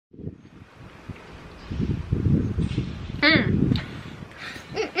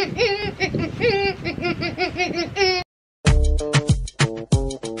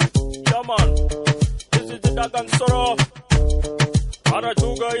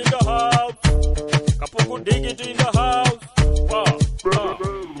in the house. Kapuku dig it in the house. Wow.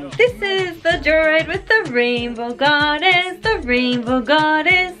 This is the joyride with the rainbow goddess, the rainbow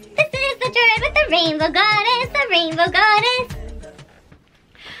goddess. This is the joyride with the rainbow goddess, the rainbow goddess.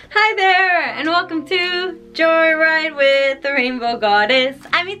 Hi there, and welcome to Joyride with the Rainbow Goddess.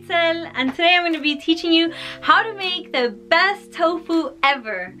 I'm Itzel, and today I'm going to be teaching you how to make the best tofu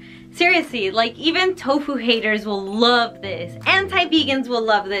ever. Seriously, like even tofu haters will love this. Anti-vegans will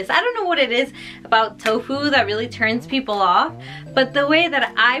love this. I don't know what it is about tofu that really turns people off, but the way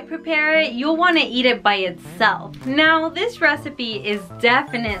that I prepare it, you'll want to eat it by itself. Now, this recipe is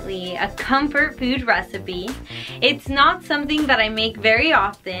definitely a comfort food recipe. It's not something that I make very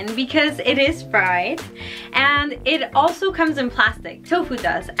often because it is fried, and it also comes in plastic. Tofu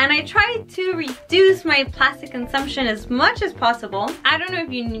does. And I try to reduce my plastic consumption as much as possible. I don't know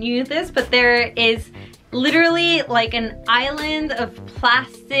if you knew this, but there is literally like an island of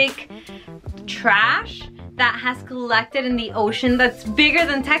plastic trash that has collected in the ocean that's bigger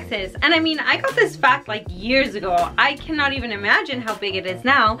than Texas. And I mean, I got this fact like years ago. I cannot even imagine how big it is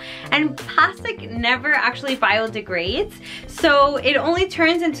now. And plastic never actually biodegrades, so it only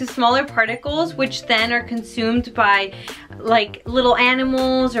turns into smaller particles, which then are consumed by like little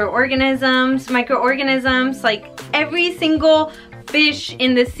animals or organisms, microorganisms. Like every single fish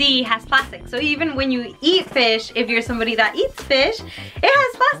in the sea has plastic. So even when you eat fish, if you're somebody that eats fish, it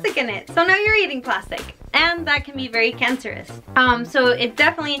has plastic in it. So now you're eating plastic. And that can be very cancerous. So it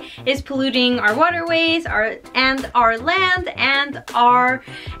definitely is polluting our waterways, our land, and our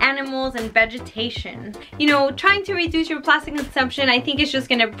animals and vegetation. You know, trying to reduce your plastic consumption, I think it's just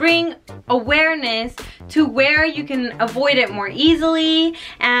gonna bring awareness to where you can avoid it more easily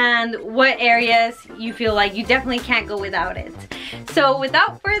and what areas you feel like you definitely can't go without it. So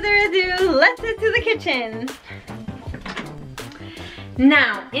without further ado, let's head to the kitchen.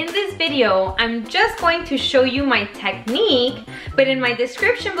 Now, in this video, I'm just going to show you my technique, but in my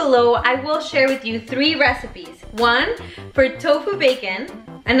description below, I will share with you 3 recipes. One for tofu bacon,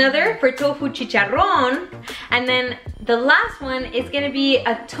 another for tofu chicharron, and then the last one is gonna be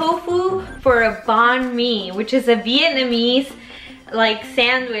a tofu for a banh mi, which is a Vietnamese like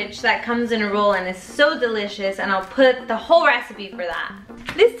sandwich that comes in a roll and is so delicious, and I'll put the whole recipe for that.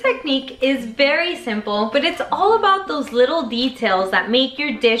 This technique is very simple, but it's all about those little details that make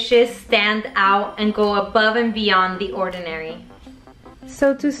your dishes stand out and go above and beyond the ordinary.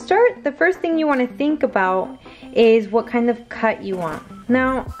 So to start, the first thing you want to think about is what kind of cut you want.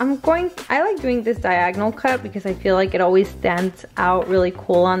 Now, I like doing this diagonal cut because I feel like it always stands out really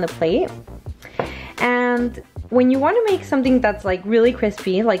cool on the plate. And when you want to make something that's like really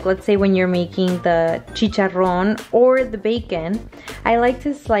crispy, like let's say when you're making the chicharron or the bacon, I like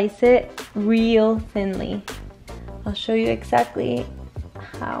to slice it real thinly. I'll show you exactly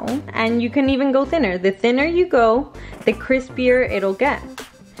how. And you can even go thinner. The thinner you go, the crispier it'll get.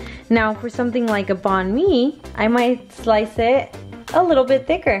 Now for something like a banh mi, I might slice it a little bit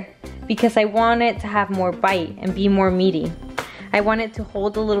thicker because I want it to have more bite and be more meaty. I want it to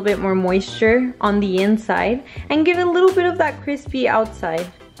hold a little bit more moisture on the inside and get a little bit of that crispy outside.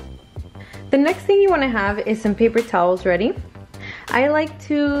 The next thing you want to have is some paper towels ready. I like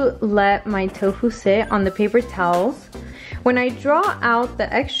to let my tofu sit on the paper towels. When I draw out the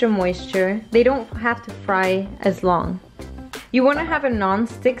extra moisture, they don't have to fry as long. You want to have a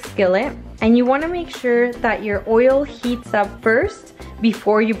non-stick skillet, and you want to make sure that your oil heats up first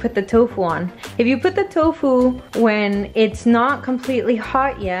before you put the tofu on. If you put the tofu when it's not completely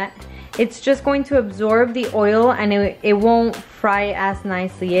hot yet, it's just going to absorb the oil and it won't fry as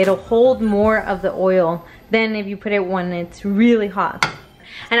nicely. It'll hold more of the oil than if you put it when it's really hot.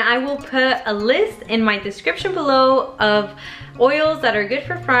 And I will put a list in my description below of oils that are good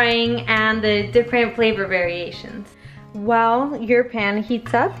for frying and the different flavor variations. While your pan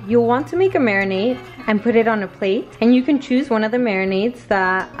heats up, you'll want to make a marinade and put it on a plate. And you can choose one of the marinades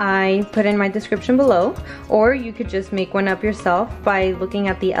that I put in my description below, or you could just make one up yourself by looking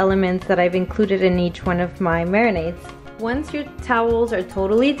at the elements that I've included in each one of my marinades. Once your towels are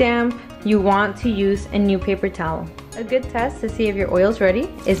totally damp, you want to use a new paper towel. A good test to see if your oil's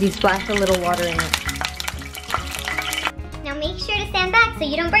ready is you splash a little water in it. Now make sure to stand back so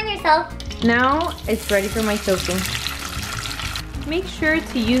you don't burn yourself. Now it's ready for my tofu. Make sure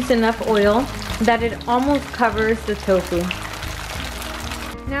to use enough oil that it almost covers the tofu.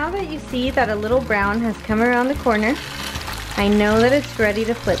 Now that you see that a little brown has come around the corner, I know that it's ready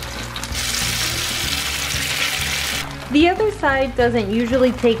to flip. The other side doesn't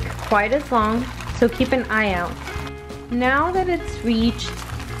usually take quite as long, so keep an eye out. Now that it's reached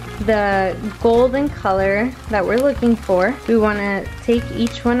the golden color that we're looking for. We want to take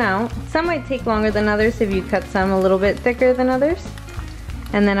each one out. Some might take longer than others if you cut some a little bit thicker than others.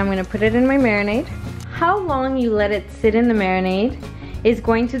 And then I'm going to put it in my marinade. How long you let it sit in the marinade is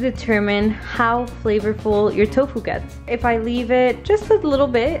going to determine how flavorful your tofu gets. If I leave it just a little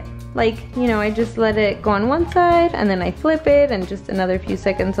bit, like, you know, I just let it go on one side and then I flip it and just another few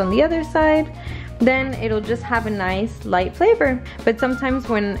seconds on the other side, then it'll just have a nice light flavor. But sometimes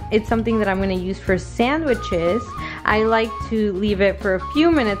when it's something that I'm gonna use for sandwiches, I like to leave it for a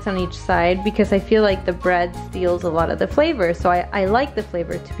few minutes on each side because I feel like the bread steals a lot of the flavor. So I like the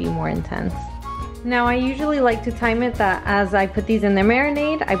flavor to be more intense. Now I usually like to time it that as I put these in the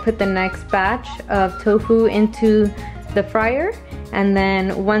marinade, I put the next batch of tofu into the fryer, and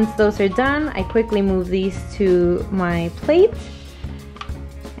then once those are done, I quickly move these to my plate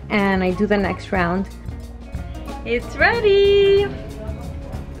and I do the next round. It's ready!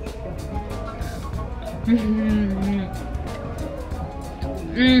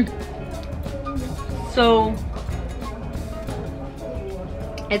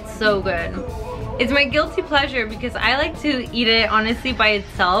 It's so good. It's my guilty pleasure because I like to eat it honestly by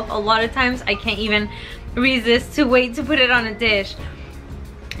itself. A lot of times I can't even resist to wait to put it on a dish.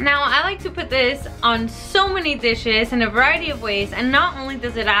 Now I like to put this on so many dishes in a variety of ways, and not only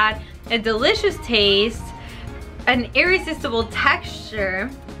does it add a delicious taste, an irresistible texture,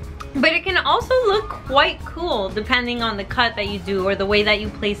 but it can also look quite cool depending on the cut that you do or the way that you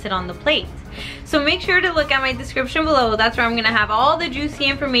place it on the plate. So make sure to look at my description below. That's where I'm gonna have all the juicy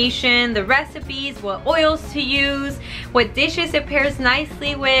information, the recipes, what oils to use, what dishes it pairs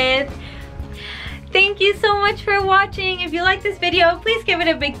nicely with. Thank you so much for watching. If you like this video, please give it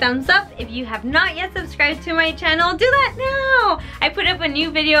a big thumbs up. If you have not yet subscribed to my channel, do that now. I put up a new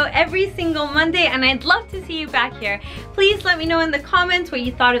video every single Monday and I'd love to see you back here. Please let me know in the comments what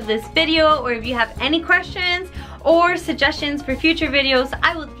you thought of this video, or if you have any questions or suggestions for future videos.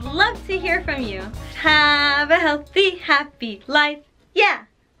 I would love to hear from you. Have a healthy, happy life. Yeah.